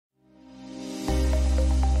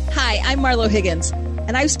Hi, I'm Marlo Higgins,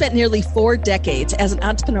 and I've spent nearly 4 decades as an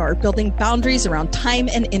entrepreneur building boundaries around time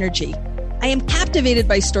and energy. I am captivated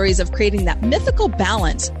by stories of creating that mythical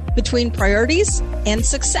balance between priorities and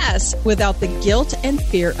success without the guilt and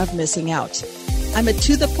fear of missing out. I'm a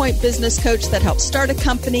to-the-point business coach that helps start a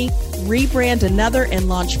company, rebrand another, and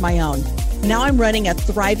launch my own. Now I'm running a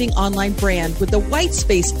thriving online brand with the white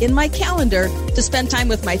space in my calendar to spend time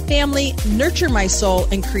with my family, nurture my soul,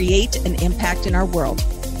 and create an impact in our world.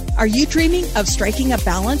 Are you dreaming of striking a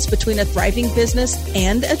balance between a thriving business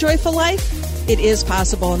and a joyful life? It is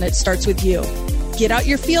possible, and it starts with you. Get out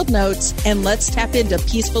your field notes and let's tap into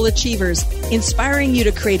Peaceful Achievers, inspiring you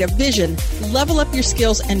to create a vision, level up your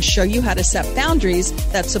skills, and show you how to set boundaries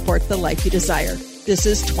that support the life you desire. This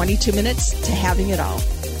is 22 Minutes to Having It All.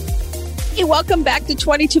 Hey, welcome back to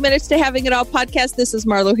 22 Minutes to Having It All podcast. This is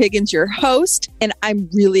Marlo Higgins, your host, and I'm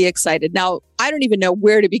really excited. Now, I don't even know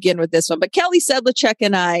where to begin with this one, but Kelly Sedlacek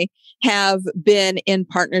and I have been in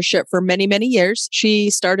partnership for many, many years. She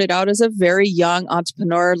started out as a very young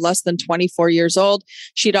entrepreneur, less than 24 years old.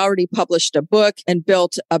 She'd already published a book and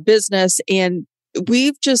built a business, and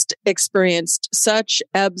we've just experienced such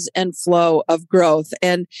ebbs and flow of growth.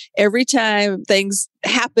 And every time things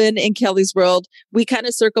happen in Kelly's world, we kind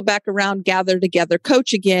of circle back around, gather together,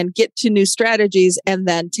 coach again, get to new strategies, and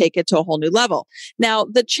then take it to a whole new level. Now,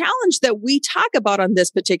 the challenge that we talk about on this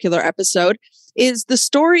particular episode is the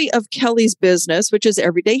story of Kelly's business, which is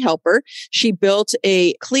Everyday Helper. She built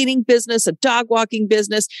a cleaning business, a dog walking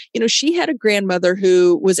business. You know, she had a grandmother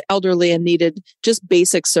who was elderly and needed just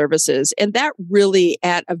basic services. And that really,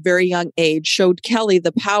 at a very young age, showed Kelly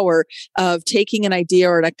the power of taking an idea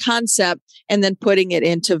or a concept and then putting it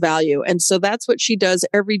into value. And so that's what she does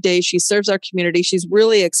every day. She serves our community. She's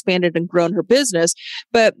really expanded and grown her business,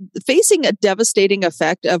 but facing a devastating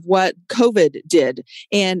effect of what COVID did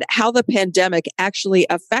and how the pandemic actually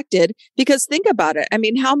affected, because think about it. I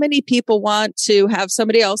mean, how many people want to have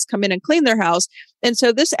somebody else come in and clean their house? And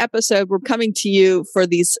so this episode, we're coming to you for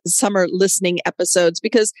these summer listening episodes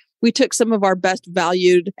because we took some of our best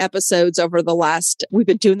valued episodes over the last, we've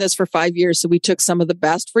been doing this for 5 years. So we took some of the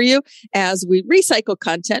best for you as we recycle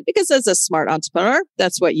content, because as a smart entrepreneur,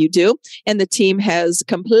 that's what you do. And the team has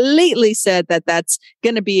completely said that that's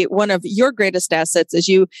going to be one of your greatest assets as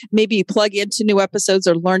you maybe plug into new episodes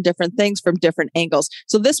or learn different things from different angles.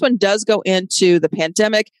 So this one does go into the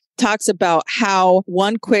pandemic, talks about how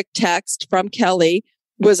one quick text from Kelly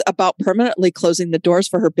was about permanently closing the doors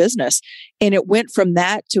for her business. And it went from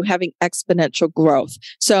that to having exponential growth.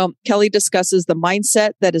 So Kelly discusses the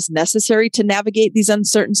mindset that is necessary to navigate these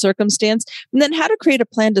uncertain circumstances, and then how to create a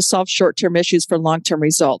plan to solve short-term issues for long-term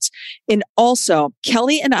results. And also,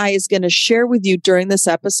 Kelly and I is going to share with you during this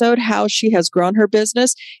episode how she has grown her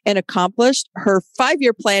business and accomplished her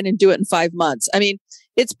 5-year plan and do it in 5 months. I mean,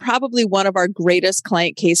 it's probably one of our greatest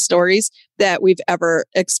client case stories that we've ever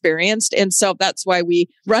experienced. And so that's why we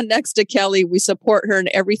run next to Kelly. We support her in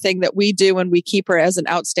everything that we do, and we keep her as an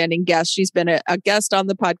outstanding guest. She's been a guest on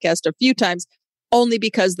the podcast a few times, only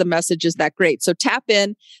because the message is that great. So tap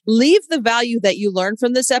in, leave the value that you learned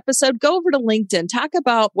from this episode, go over to LinkedIn, talk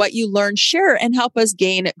about what you learned, share, and help us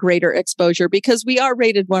gain greater exposure, because we are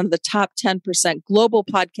rated one of the top 10% global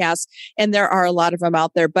podcasts, and there are a lot of them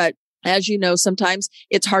out there. But as you know, sometimes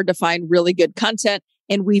it's hard to find really good content,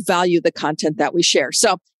 and we value the content that we share.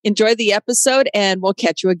 So enjoy the episode, and we'll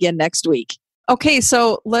catch you again next week. Okay,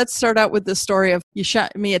 so let's start out with the story of you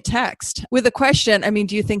shot me a text with a question. I mean,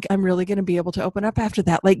 do you think I'm really going to be able to open up after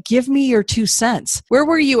that? Like, give me your 2 cents. Where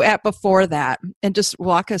were you at before that? And just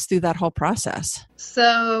walk us through that whole process.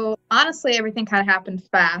 So honestly, everything kind of happened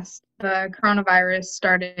fast. The coronavirus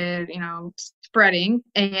started, spreading.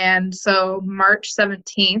 And so March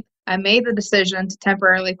 17th, I made the decision to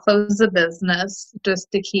temporarily close the business just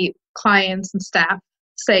to keep clients and staff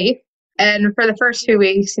safe. And for the first few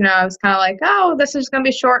weeks, I was kind of like, oh, this is going to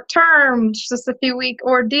be short term. It's just a few week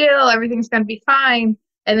ordeal. Everything's going to be fine.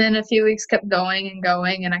 And then a few weeks kept going and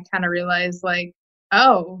going. And I kind of realized like,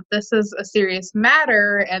 oh, this is a serious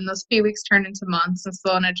matter. And those few weeks turned into months. And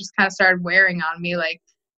so, and it just kind of started wearing on me like,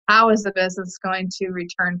 how is the business going to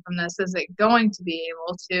return from this? Is it going to be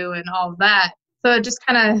able to, and all of that? So it just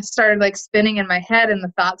kind of started like spinning in my head, and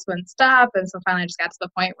the thoughts wouldn't stop. And so finally I just got to the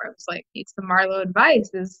point where it was like, need some Marlo advice.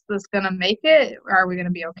 Is this going to make it? Are we going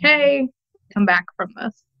to be okay? Come back from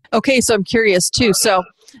this. Okay. So I'm curious too. So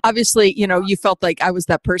obviously, you felt like I was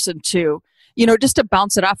that person to, just to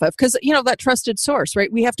bounce it off of, because, that trusted source,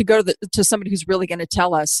 right? We have to go to somebody who's really going to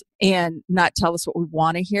tell us, and not tell us what we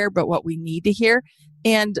want to hear, but what we need to hear.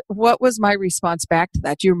 And what was my response back to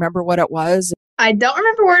that? Do you remember what it was? I don't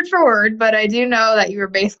remember word for word, but I do know that you were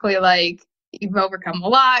basically like, you've overcome a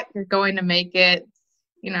lot. You're going to make it,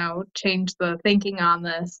 change the thinking on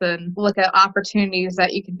this and look at opportunities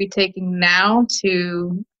that you could be taking now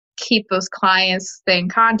to keep those clients, stay in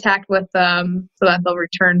contact with them so that they'll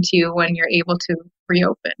return to you when you're able to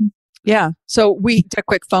reopen. Yeah. So we did a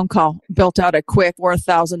quick phone call, built out a quick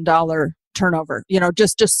 $4,000 turnover,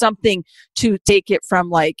 just something to take it from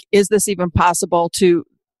like, is this even possible to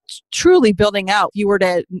truly building out. If you were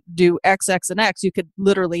to do X, X, and X, you could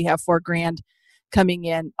literally have $4,000 coming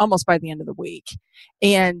in almost by the end of the week.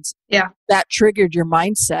 And that triggered your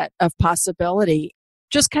mindset of possibility,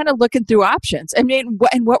 just kind of looking through options. I mean,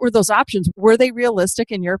 and what were those options? Were they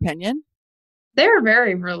realistic in your opinion? They were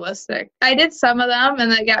very realistic. I did some of them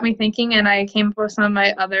and that got me thinking, and I came up with some of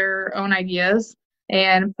my other own ideas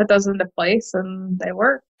and put those into place, and they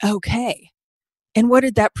worked. Okay. And what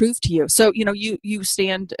did that prove to you? So, you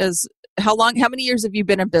stand as, how many years have you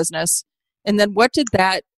been in business? And then what did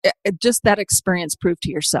that experience prove to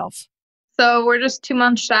yourself? So we're just 2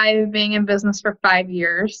 months shy of being in business for 5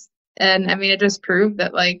 years. And I mean, it just proved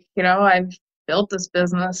that I've built this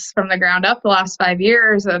business from the ground up the last 5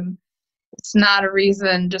 years, and it's not a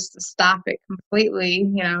reason just to stop it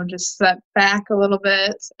completely, just set back a little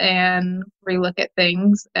bit and relook at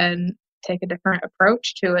things and take a different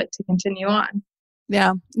approach to it to continue on.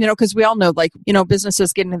 Yeah. Because we all know,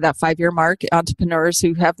 businesses getting to that 5-year mark, entrepreneurs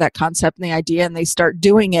who have that concept and the idea and they start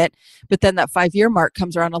doing it, but then that 5-year mark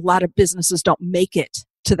comes around. A lot of businesses don't make it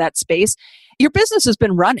to that space. Your business has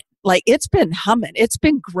been running, it's been humming, it's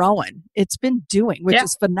been growing, it's been doing, which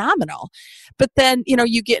is phenomenal. But then,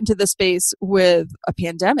 you get into the space with a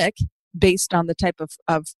pandemic based on the type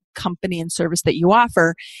of company and service that you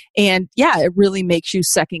offer. And it really makes you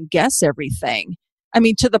second guess everything. I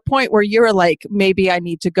mean, to the point where you're like, maybe I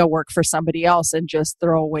need to go work for somebody else and just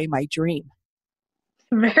throw away my dream.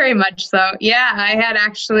 Very much so. Yeah, I had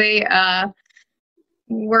actually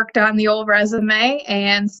worked on the old resume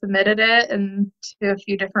and submitted it to a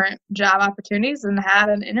few different job opportunities and had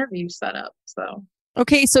an interview set up. So,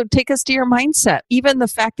 okay, so take us to your mindset. Even the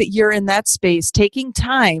fact that you're in that space, taking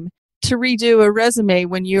time to redo a resume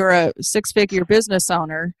when you're a 6-figure business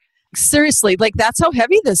owner. Seriously, that's how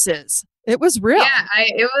heavy this is. It was real. Yeah,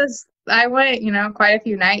 I went, quite a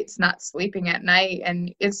few nights not sleeping at night,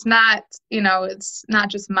 and it's not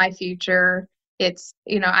just my future. It's,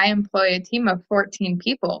 I employ a team of 14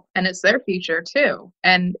 people and it's their future too.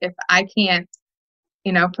 And if I can't,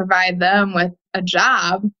 provide them with a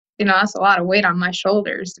job, that's a lot of weight on my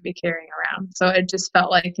shoulders to be carrying around. So it just felt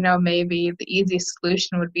like, maybe the easiest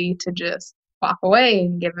solution would be to just walk away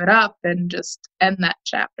and give it up and just end that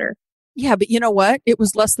chapter. Yeah, but you know what? It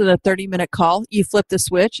was less than a 30-minute call. You flipped the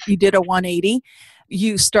switch. You did a 180.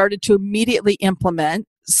 You started to immediately implement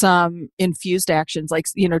some infused actions,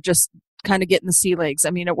 just kind of getting the sea legs.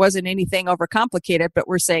 I mean, it wasn't anything overcomplicated, but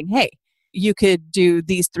we're saying, hey, you could do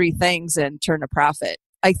these 3 things and turn a profit.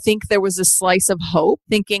 I think there was a slice of hope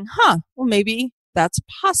thinking, well, maybe that's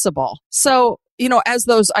possible. So, as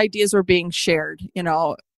those ideas were being shared,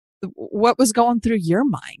 what was going through your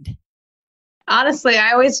mind? Honestly,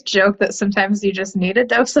 I always joke that sometimes you just need a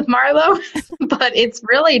dose of Marlo, but it's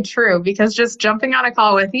really true because just jumping on a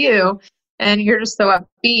call with you and you're just so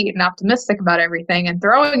upbeat and optimistic about everything and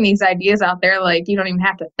throwing these ideas out there, you don't even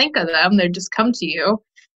have to think of them. They just come to you.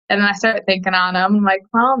 And then I started thinking on them. I'm like,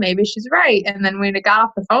 well, maybe she's right. And then we got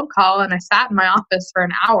off the phone call and I sat in my office for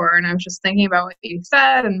an hour and I was just thinking about what you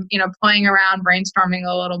said and, playing around, brainstorming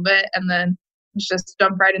a little bit, and then just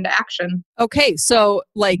jump right into action. Okay. So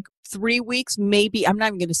 3 weeks, maybe, I'm not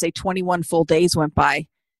even going to say 21 full days went by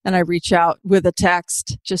and I reach out with a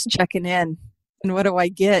text, just checking in. And what do I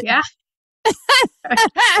get? Yeah.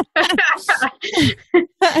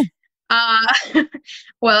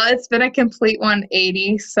 Well, it's been a complete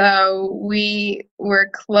 180. So we were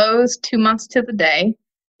closed 2 months to the day.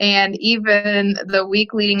 And even the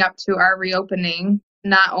week leading up to our reopening,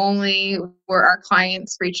 not only were our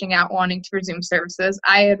clients reaching out wanting to resume services,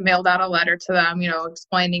 I had mailed out a letter to them,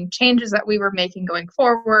 explaining changes that we were making going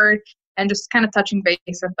forward and just kind of touching base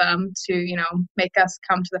with them to, make us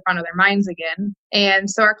come to the front of their minds again. And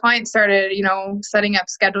so our clients started, setting up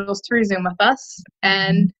schedules to resume with us.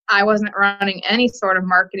 And I wasn't running any sort of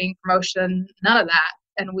marketing promotion, none of that.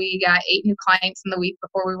 And we got 8 new clients in the week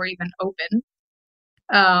before we were even open.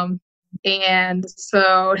 And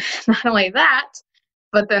so not only that,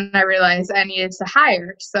 but then I realized I needed to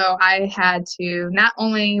hire. So I had to, not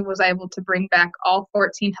only was I able to bring back all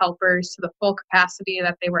 14 helpers to the full capacity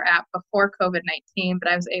that they were at before COVID-19,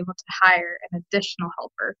 but I was able to hire an additional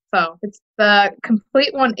helper. So it's the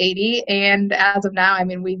complete 180. And as of now, I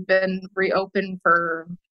mean, we've been reopened for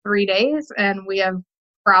 3 days and we have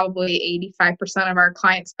probably 85% of our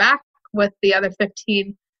clients back, with the other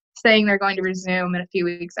 15 saying they're going to resume in a few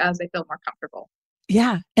weeks as they feel more comfortable.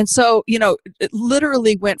 Yeah. And so, it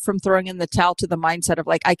literally went from throwing in the towel to the mindset of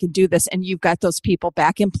like, I can do this. And you've got those people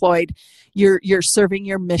back employed. You're serving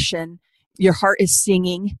your mission. Your heart is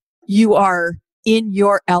singing. You are in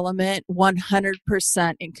your element,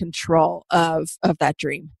 100% in control of that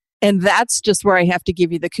dream. And that's just where I have to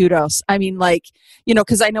give you the kudos. I mean,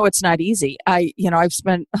 because I know it's not easy. I've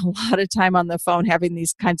spent a lot of time on the phone having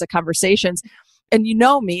these kinds of conversations, and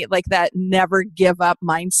me, like that never give up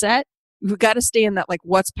mindset. We've got to stay in that, like,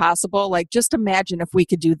 what's possible? Like, just imagine if we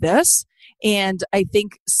could do this. And I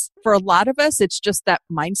think for a lot of us, it's just that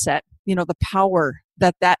mindset, the power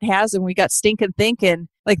that has. And we got stinking thinking,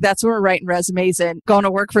 like, that's when we're writing resumes and going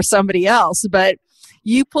to work for somebody else. But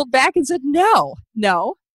you pulled back and said, no,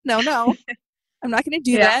 I'm not going to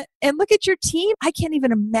do that. And look at your team. I can't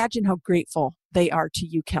even imagine how grateful they are to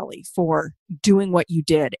you, Kelly, for doing what you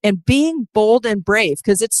did and being bold and brave,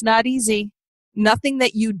 because it's not easy. Nothing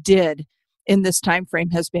that you did in this time frame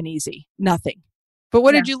has been easy. Nothing. But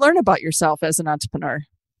what did you learn about yourself as an entrepreneur?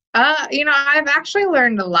 I've actually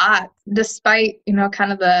learned a lot, despite,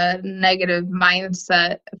 kind of the negative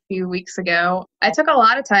mindset a few weeks ago. I took a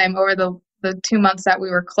lot of time over the 2 months that we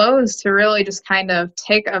were closed to really just kind of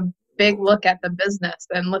take a big look at the business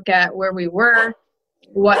and look at where we were,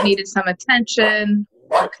 what needed some attention,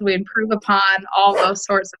 what could we improve upon, all those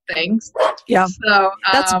sorts of things. Yeah. So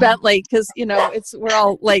that's Bentley, because we're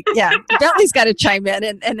all like, Bentley's got to chime in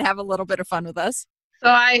and have a little bit of fun with us. So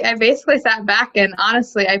I basically sat back and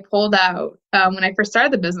honestly, I pulled out, when I first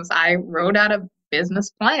started the business, I wrote out a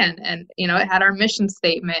business plan, and, it had our mission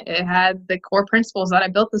statement. It had the core principles that I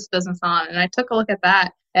built this business on. And I took a look at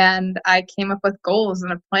that, and I came up with goals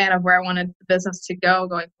and a plan of where I wanted the business to go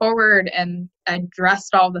going forward. And I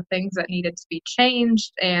addressed all the things that needed to be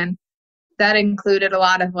changed. And that included a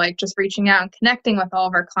lot of just reaching out and connecting with all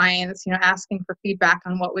of our clients, asking for feedback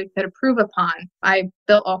on what we could improve upon. I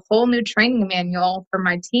built a whole new training manual for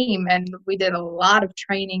my team, and we did a lot of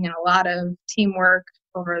training and a lot of teamwork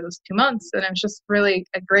over those 2 months. And it was just really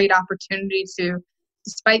a great opportunity to,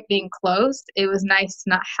 despite being closed, it was nice to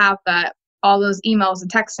not have all those emails and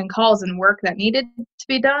texts and calls and work that needed to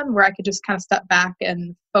be done, where I could just kind of step back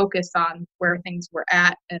and focus on where things were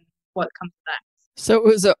at and what comes next. So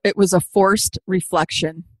it was a forced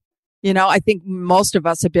reflection. I think most of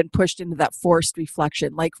us have been pushed into that forced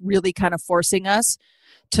reflection, like really kind of forcing us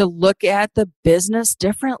to look at the business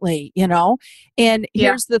differently, And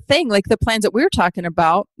here's the thing, like the plans that we were talking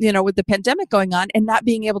about, with the pandemic going on and not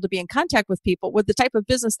being able to be in contact with people, with the type of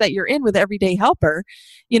business that you're in with Everyday Helper,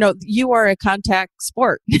 you are a contact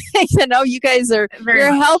sport. You guys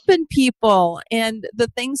you're helping people, and the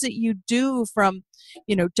things that you do from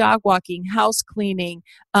dog walking, house cleaning,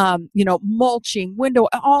 mulching, window,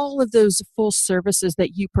 all of those full services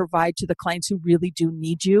that you provide to the clients who really do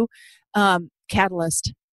need you.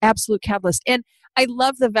 Catalyst, absolute catalyst. And I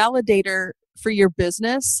love the validator for your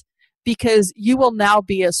business, because you will now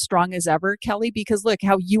be as strong as ever, Kelly, because look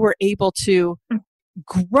how you were able to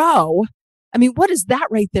grow. I mean, what does that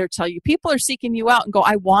right there tell you? People are seeking you out and go,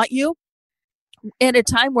 I want you, in a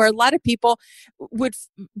time where a lot of people would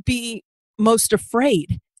be most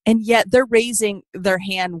afraid, and yet they're raising their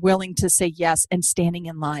hand, willing to say yes and standing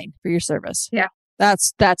in line for your service. Yeah.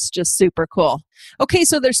 That's just super cool. Okay,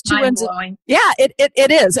 so there's two ends. Yeah,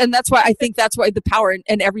 it is. And that's why the power,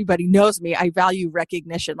 and everybody knows me, I value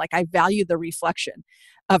recognition. Like I value the reflection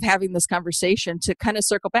of having this conversation to kind of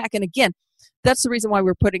circle back. And again, that's the reason why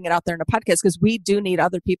we're putting it out there in a podcast, because we do need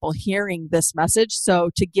other people hearing this message.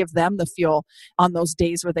 So to give them the fuel on those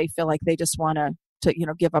days where they feel like they just want to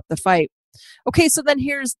give up the fight. Okay, so then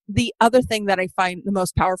here's the other thing that I find the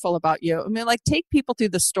most powerful about you. I mean, like take people through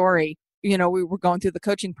the story. We were going through the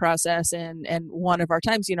coaching process, and one of our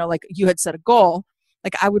times, like you had set a goal.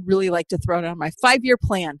 Like I would really like to throw it on my 5-year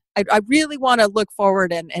plan. I really want to look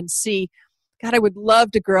forward and see, God, I would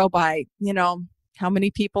love to grow by, how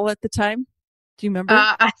many people at the time? Do you remember?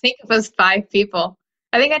 I think it was 5 people.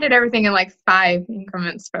 I think I did everything in 5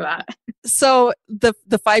 increments for that. So the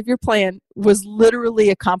 5-year plan was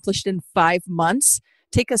literally accomplished in 5 months.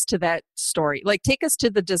 Take us to that story. Like take us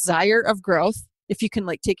to the desire of growth. If you can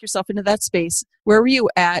take yourself into that space, where were you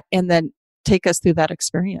at? And then take us through that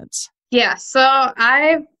experience. Yeah. So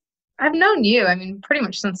I've known you, pretty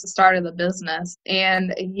much since the start of the business,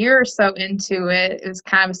 and a year or so into it, it was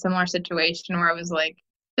kind of a similar situation where I was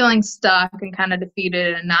feeling stuck and kind of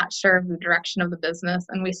defeated and not sure of the direction of the business.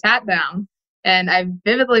 And we sat down, and I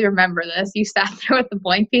vividly remember this. You sat there with a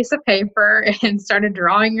blank piece of paper and started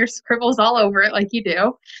drawing your scribbles all over it like you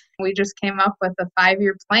do. We just came up with a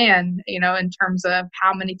 5-year plan, in terms of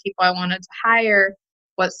how many people I wanted to hire,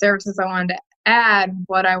 what services I wanted to add,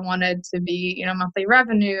 what I wanted to be, monthly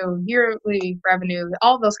revenue, yearly revenue,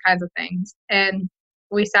 all those kinds of things. And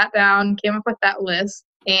we sat down, came up with that list,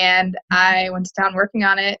 and I went to town working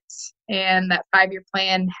on it. And that 5-year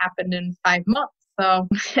plan happened in 5 months. So,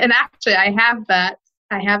 and actually I have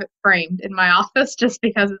it framed in my office just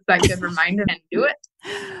because it's that good reminder and do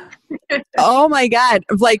it. Oh my God.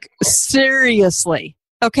 Like, seriously.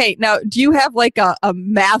 Okay. Now, do you have like a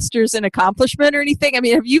master's in accomplishment or anything? I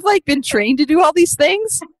mean, have you like been trained to do all these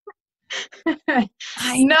things? No,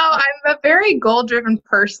 I'm a very goal-driven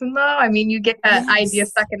person, though. I mean, you get that idea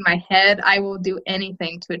stuck in my head, I will do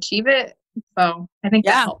anything to achieve it. So I think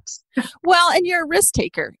that helps. Well, and you're a risk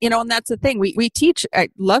taker, and that's the thing. We teach, I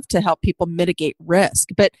love to help people mitigate risk,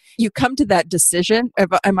 but you come to that decision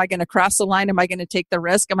of, am I going to cross the line? Am I going to take the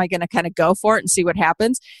risk? Am I going to kind of go for it and see what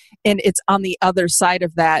happens? And it's on the other side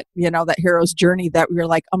of that, that hero's journey that we're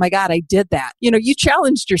like, oh my God, I did that. You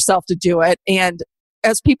challenged yourself to do it. And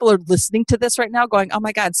as people are listening to this right now going, oh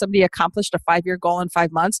my God, somebody accomplished a 5-year goal in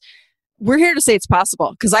 5 months. We're here to say it's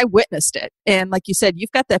possible because I witnessed it. And like you said,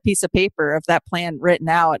 you've got that piece of paper of that plan written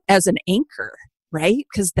out as an anchor, right?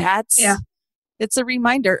 Because it's a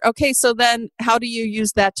reminder. Okay, so then how do you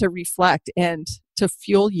use that to reflect and to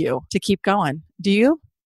fuel you to keep going? Do you?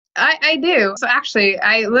 I do. So actually,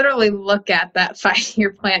 I literally look at that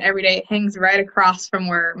 5-year plan every day. It hangs right across from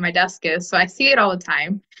where my desk is. So I see it all the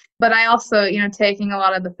time. But I also, taking a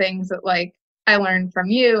lot of the things that like I learned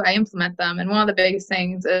from you, I implement them. And one of the biggest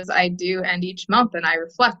things is I do end each month and I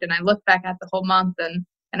reflect and I look back at the whole month and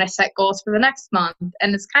I set goals for the next month.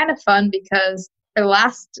 And it's kind of fun because for the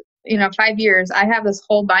last, 5 years, I have this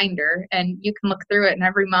whole binder and you can look through it and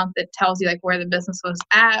every month it tells you like where the business was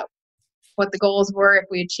at, what the goals were, if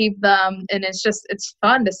we achieved them. And it's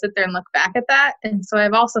fun to sit there and look back at that. And so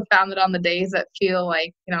I've also found that on the days that feel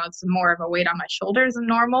like, it's more of a weight on my shoulders than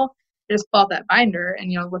normal, just pull out that binder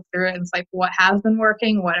and, look through it. And it's like, what has been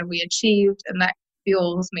working? What have we achieved? And that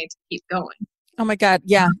fuels me to keep going. Oh my God.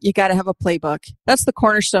 Yeah. You got to have a playbook. That's the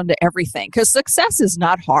cornerstone to everything because success is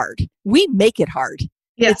not hard. We make it hard.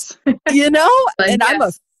 Yes. And I'm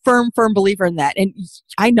a firm believer in that. And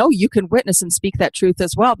I know you can witness and speak that truth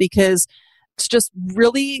as well because it's just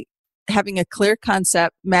really having a clear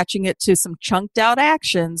concept, matching it to some chunked out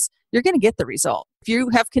actions, you're going to get the result. If you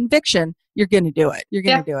have conviction, you're going to do it. You're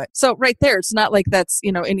going to do it. So right there, it's not like that's,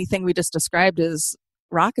 anything we just described as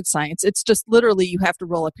rocket science. It's just literally you have to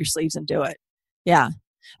roll up your sleeves and do it. Yeah.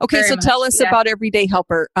 Okay. Very so much, tell us about Everyday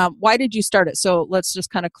Helper. Why did you start it? So let's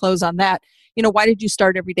just kind of close on that. Why did you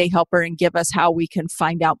start Everyday Helper and give us how we can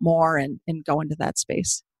find out more and go into that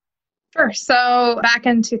space? Sure. So back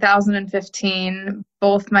in 2015,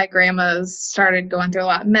 both my grandmas started going through a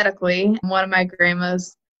lot medically. One of my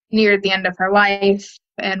grandmas neared the end of her life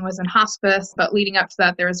and was in hospice, but leading up to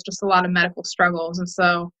that, there was just a lot of medical struggles. And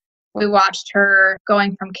so we watched her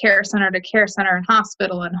going from care center and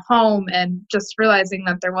hospital and home and just realizing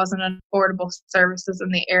that there wasn't affordable services in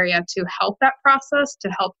the area to help that process, to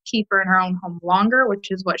help keep her in her own home longer,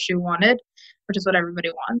 which is what she wanted, which is what everybody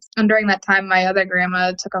wants. And during that time, my other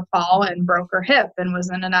grandma took a fall and broke her hip and was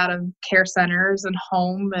in and out of care centers and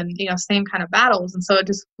home and, same kind of battles. And so it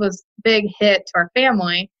just was a big hit to our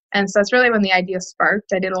family. And so it's really when the idea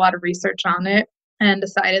sparked. I did a lot of research on it and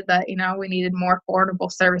decided that, we needed more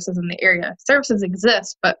affordable services in the area. Services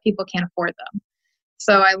exist, but people can't afford them.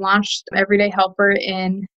 So I launched Everyday Helper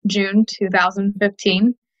in June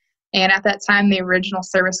 2015. And at that time, the original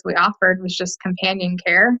service we offered was just companion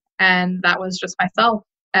care. And that was just myself.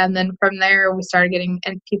 And then from there, we started getting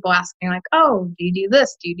people asking like, oh, do you do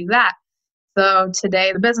this? Do you do that? So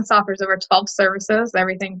today, the business offers over 12 services,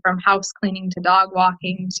 everything from house cleaning to dog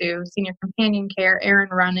walking to senior companion care,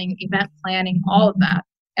 errand running, event planning, all of that.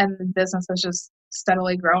 And the business has just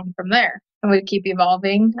steadily grown from there. And we keep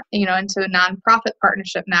evolving, into a nonprofit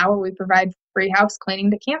partnership now where we provide free house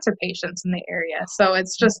cleaning to cancer patients in the area. So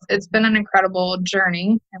it's been an incredible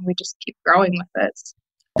journey and we just keep growing with it.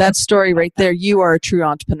 That story right there, you are a true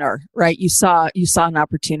entrepreneur, right? You saw an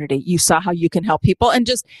opportunity. You saw how you can help people. And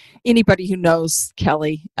just anybody who knows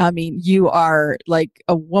Kelly, I mean, you are like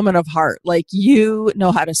a woman of heart. Like you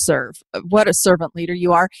know how to serve. What a servant leader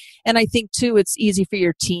you are. And I think too, it's easy for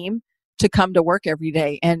your team to come to work every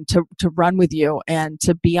day and to run with you and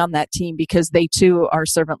to be on that team because they too are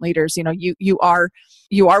servant leaders. You are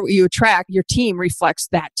what you attract. Your team reflects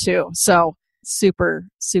that too. So super,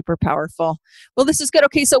 super powerful. Well, this is good.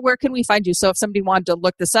 Okay. So where can we find you? So if somebody wanted to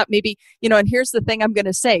look this up, maybe, and here's the thing I'm going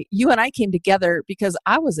to say, you and I came together because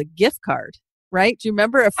I was a gift card right? Do you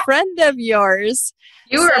remember a friend of yours?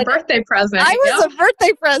 You were a birthday present. I was a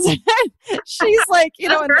birthday present. She's like,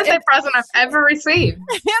 Best birthday present I've ever received.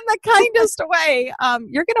 In the kindest way.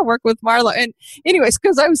 You're going to work with Marlo. And anyways,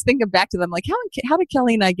 because I was thinking back to them, like, how did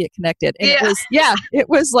Kelly and I get connected? And it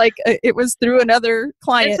was like, it was through another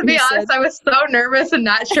client. And to be honest, I was so nervous and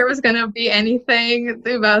not sure it was going to be anything.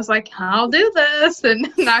 But I was like, I'll do this.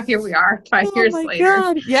 And now here we are 5 years later.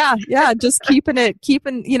 God. Yeah. Just keeping,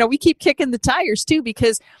 we keep kicking the tires too,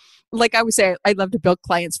 because like I would say, I love to build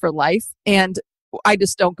clients for life, and I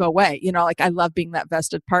just don't go away. Like I love being that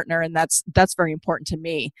vested partner, and that's very important to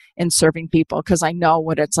me in serving people, because I know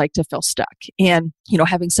what it's like to feel stuck. And,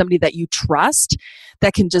 having somebody that you trust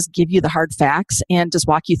that can just give you the hard facts and just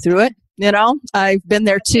walk you through it. I've been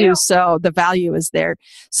there too. So the value is there.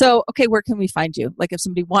 So, okay, where can we find you? Like if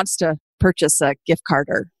somebody wants to purchase a gift card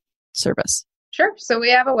or service. Sure. So we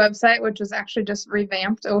have a website, which was actually just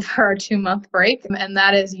revamped over our 2-month break, and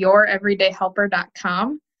that is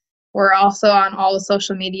youreverydayhelper.com. We're also on all the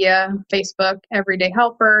social media, Facebook, Everyday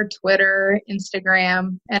Helper, Twitter,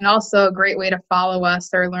 Instagram, and also a great way to follow us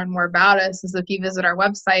or learn more about us is if you visit our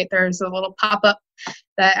website, there's a little pop-up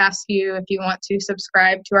that asks you if you want to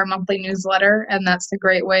subscribe to our monthly newsletter, and that's a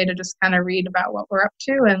great way to just kind of read about what we're up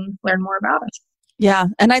to and learn more about us. Yeah.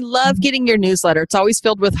 And I love getting your newsletter. It's always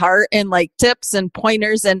filled with heart and like tips and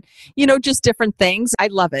pointers and, just different things. I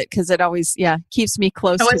love it because it always, keeps me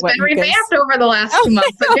close to what it's been revamped over the last 2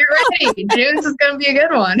 months. So get ready. June's is going to be a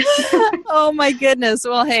good one. Oh my goodness.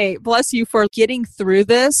 Well, hey, bless you for getting through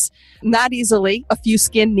this. Not easily. A few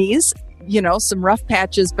skinned knees, some rough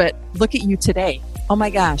patches, but look at you today. Oh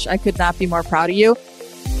my gosh. I could not be more proud of you.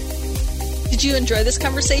 Did you enjoy this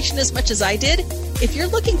conversation as much as I did? If you're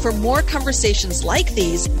looking for more conversations like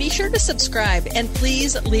these, be sure to subscribe and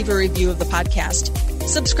please leave a review of the podcast.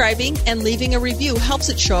 Subscribing and leaving a review helps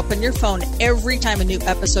it show up on your phone every time a new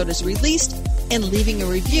episode is released, and leaving a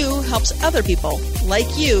review helps other people like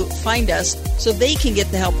you find us so they can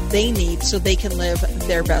get the help they need so they can live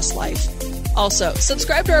their best life. Also,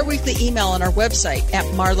 subscribe to our weekly email on our website at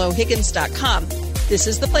marlohiggins.com. This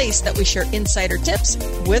is the place that we share insider tips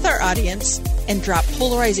with our audience and drop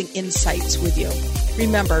polarizing insights with you.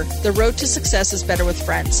 Remember, the road to success is better with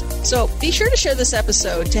friends. So be sure to share this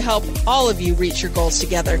episode to help all of you reach your goals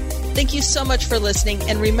together. Thank you so much for listening.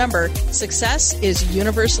 And remember, success is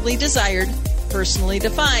universally desired, personally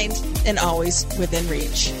defined, and always within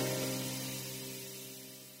reach.